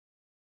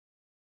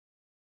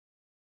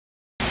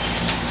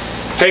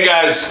Hey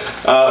guys,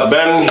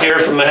 Ben here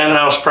from the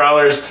Henhouse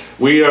Prowlers.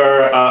 We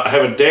are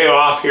have a day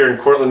off here in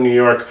Cortland, New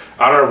York,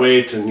 on our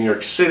way to New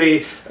York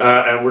City,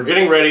 and we're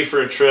getting ready for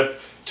a trip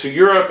to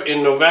Europe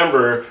in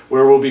November,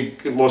 where we'll be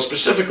most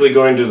specifically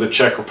going to the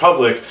Czech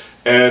Republic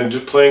and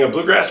playing a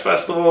Bluegrass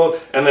festival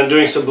and then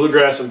doing some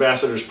Bluegrass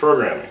Ambassadors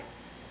programming.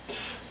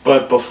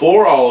 But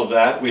before all of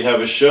that, we have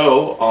a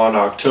show on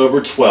October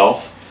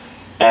 12th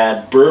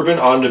at Bourbon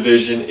on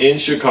Division in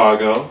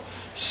Chicago.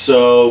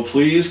 So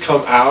please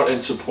come out and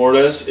support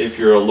us if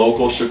you're a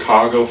local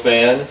Chicago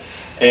fan.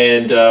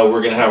 And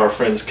we're going to have our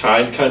friends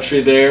Kind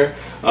Country there.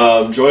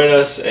 Join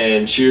us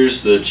and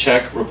cheers the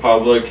Czech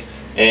Republic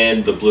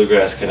and the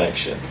Bluegrass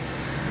Connection.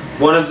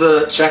 One of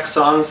the Czech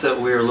songs that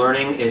we're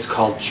learning is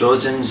called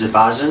Jožin z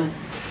Bažin,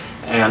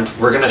 and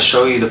we're going to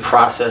show you the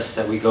process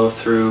that we go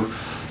through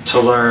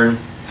to learn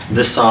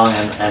this song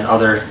and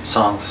other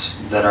songs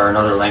that are in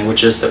other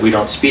languages that we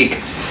don't speak.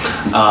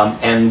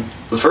 And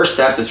the first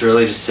step is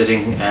really just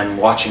sitting and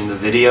watching the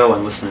video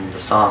and listening to the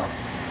song.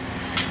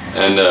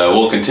 And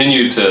we'll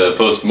continue to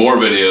post more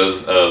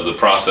videos of the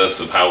process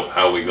of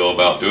how we go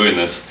about doing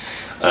this.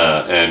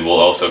 And we'll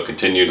also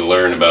continue to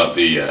learn about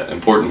the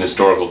important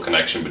historical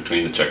connection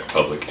between the Czech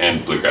Republic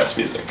and bluegrass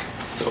music.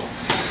 So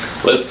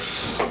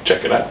let's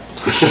check it out.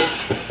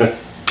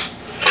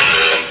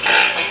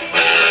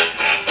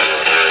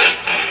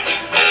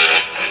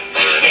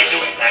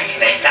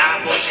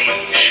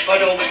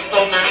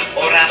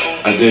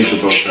 I dig the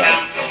bow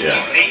tie. Yeah.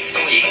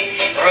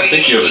 I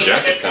think you have a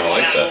jacket kind of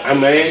like that. I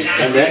may.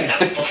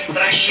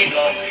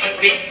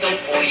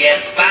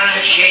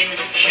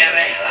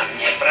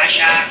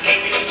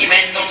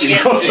 He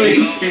mostly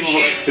eats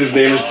people. His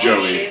name is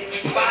Joey.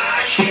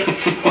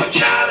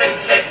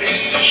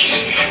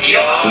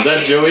 Is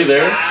that Joey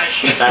there?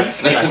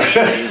 That's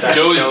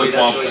Joey's the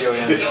swamp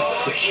Joey.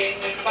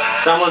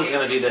 Someone's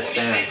going to do this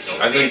dance.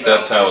 I think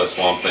that's how a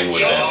swamp thing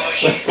would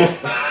dance.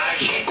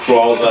 Just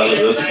crawls out of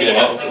the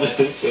swamp.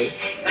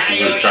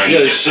 You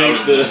gotta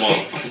shake the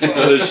swamp. You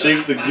gotta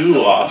shake the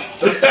goo off.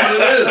 That's what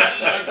it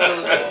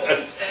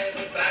is.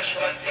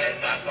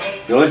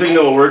 The only thing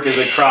that will work is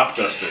a crop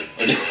duster.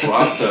 A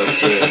crop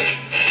duster.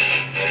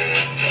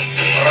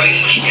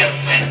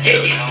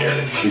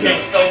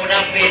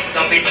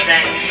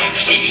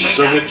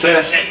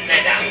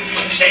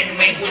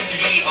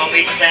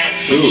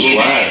 Ooh,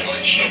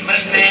 blast.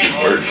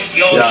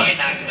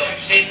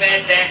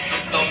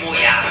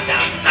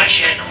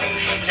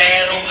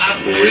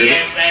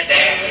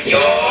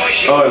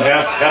 Oh, and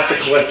half the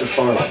collective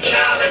farm.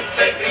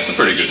 It's a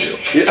pretty good deal.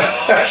 Yeah.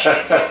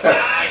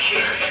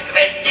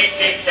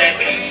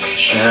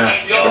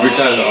 Every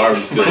time the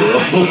arms go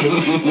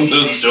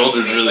Those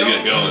shoulders really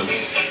get going.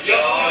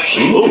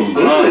 Ooh.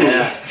 Oh,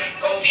 yeah.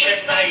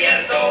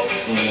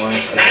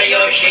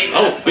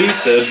 Oh, beat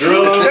the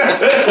drum.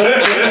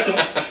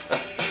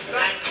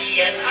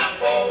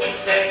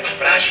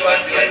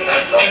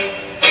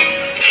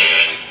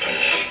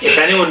 If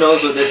anyone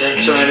knows what this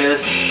instrument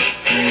is,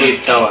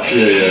 please tell us.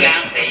 Yeah.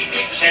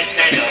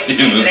 He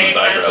moves his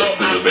eyebrows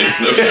through the bass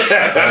note.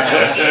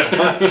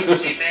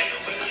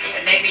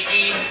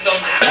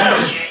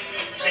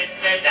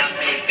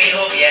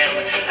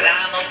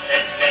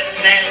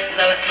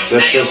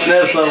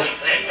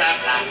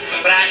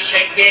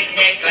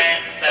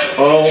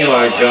 Oh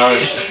my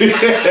gosh. And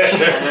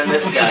then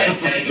this guy.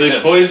 They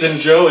poisoned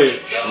Joey.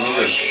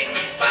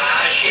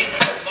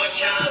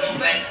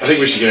 I think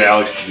we should get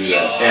Alex to do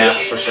that. Yeah,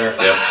 for sure.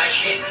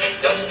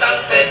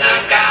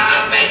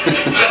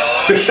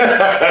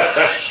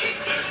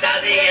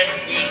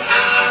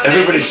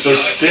 Everybody's so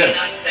stiff,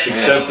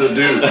 except the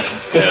dude.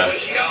 Yeah.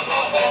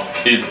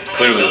 He's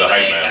clearly the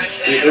hype man.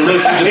 It really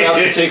he's about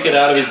to take it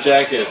out of his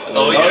jacket.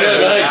 Oh yeah,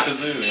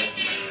 nice.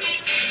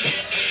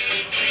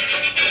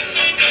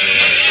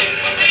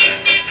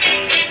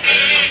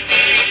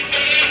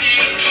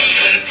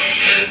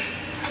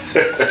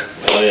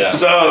 Oh yeah.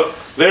 So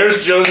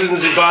there's Jožin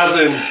z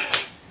Bažin.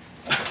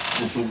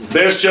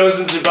 There's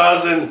Jožin z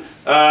Bažin.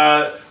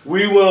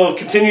 We will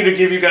continue to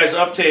give you guys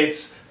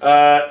updates.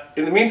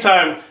 In the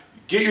meantime,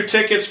 get your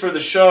tickets for the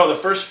show. The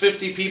first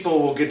 50 people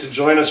will get to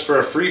join us for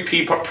a free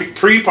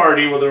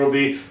pre-party where there will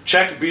be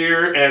Czech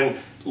beer and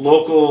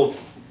local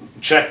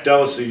Czech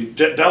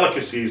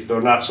delicacies, though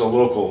not so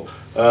local.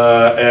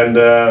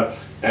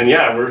 And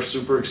yeah, we're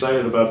super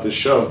excited about this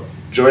show.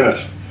 Join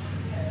us.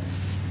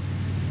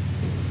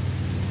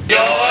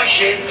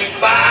 Jožin z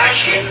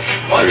Bažin,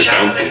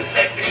 močálem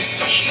se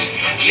blíží,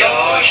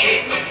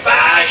 Jožin z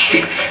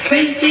Bažin, k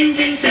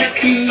vesnici se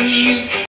blíží.